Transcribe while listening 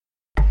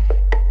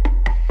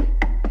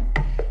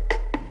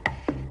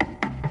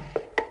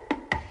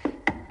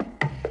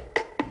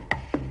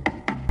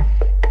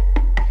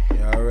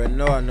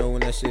Y'all know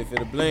when that shit fit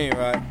the bling,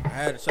 right? I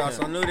had to try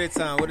something new this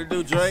time. What it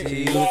do, Drake?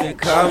 She used to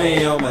call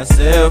me on my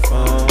cell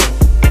phone.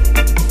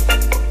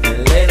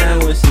 And late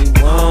night when she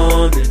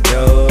want the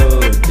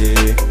dough,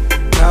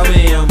 call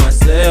me on my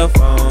cell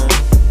phone.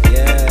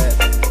 Yeah.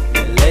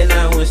 And late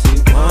night when she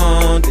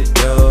want the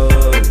dough,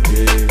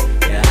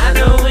 yeah. I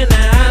know when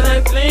that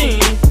HotLine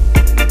Bling,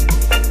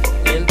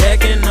 and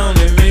that can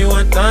only mean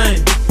one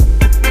thing.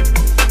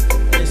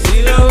 And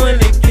she know when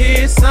the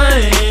kids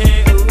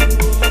sing,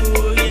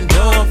 ooh, you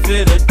know I'm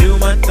fit to do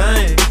my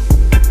thing.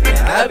 And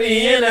I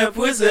be in that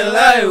pussy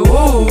like,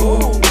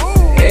 ooh.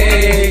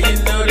 Hey, you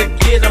know the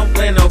kid don't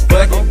play no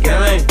fucking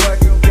game.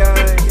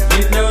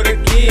 You know the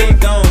kid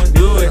gon'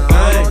 do it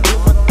thing.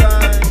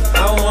 I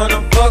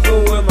wanna fuck her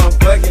with my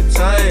fucking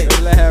chain.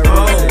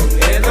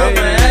 And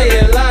I'ma have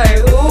you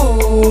like,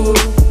 ooh.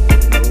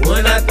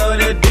 When I throw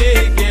the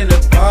dick in the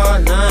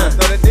part 9,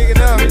 you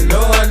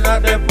know I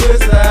knock that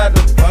pussy out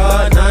the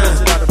part 9.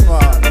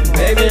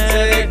 Baby,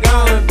 take it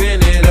gone,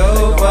 bend it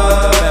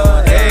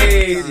over.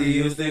 Hey, she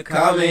used to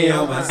call me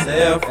on my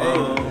cell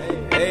phone.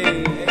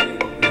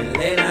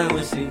 Late night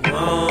when she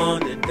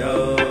want the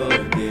dough,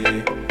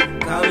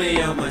 call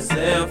me on my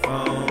cell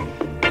phone.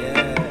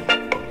 Yeah.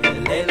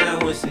 And late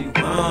night when she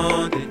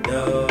want the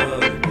dough,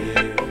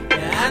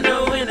 yeah. I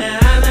know when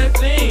that HotLine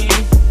Bling,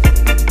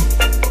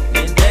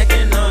 and that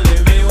can only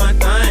mean one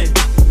thing.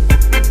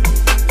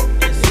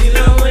 And she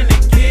know when the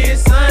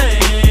kids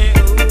sing,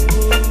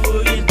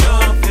 ooh, you know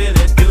I'm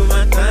finna do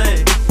my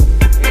thing.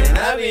 And I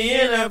be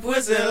in that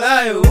pussy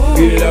like, ooh.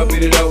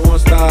 Beat it up,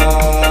 won't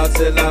stop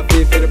till I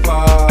fit for the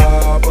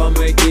pop.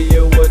 I'ma give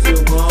you what you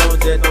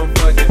want, just don't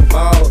fucking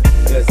fall.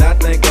 Cause I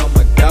think I'm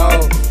a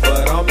dog,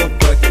 but I'm a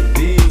fucking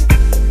beat.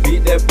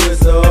 Beat that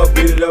pussy up,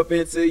 beat it up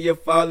until you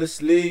fall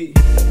asleep.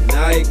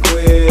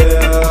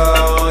 NyQuil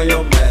on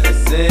your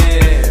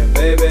medicine,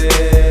 baby,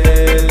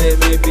 let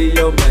me be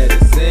your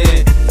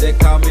medicine. They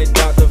call me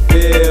Dr.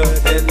 Phil,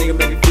 that nigga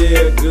make it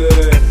feel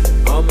good.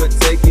 I'ma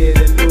take it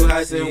in new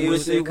heights and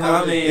wish it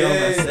call me on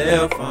my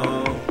cell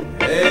phone.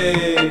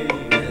 Hey,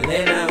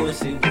 late night when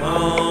she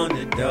want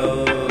the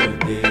dough,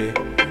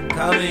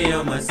 call me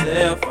on my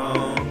cell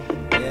phone.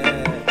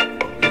 Yeah,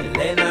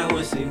 late night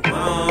when she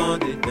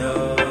want the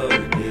dough,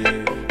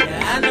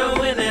 yeah. I know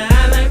when that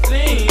HotLine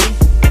Bling,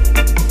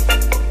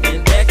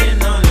 and that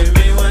can only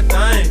mean one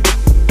thing.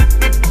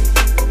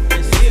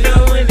 And she know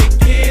when the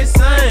kids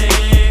sing,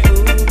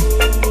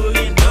 ooh,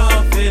 you know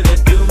I'm finna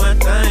do my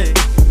thing.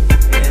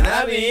 And I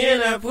be in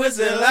that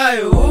pussy like,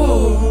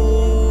 ooh.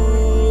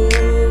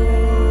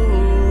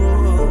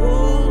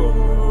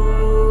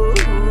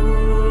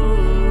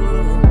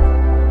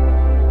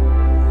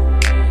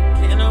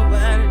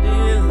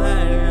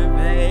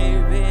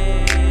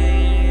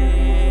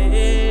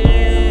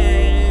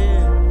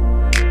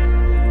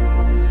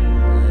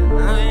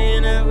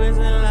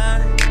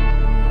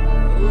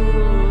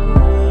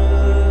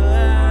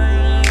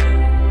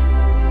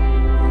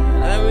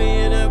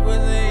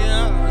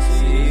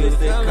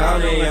 Call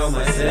me on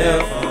my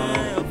cell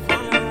phone.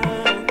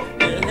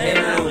 And late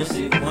night when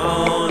she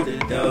want the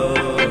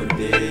dough,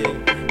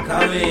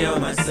 call me on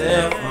my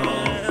cell phone.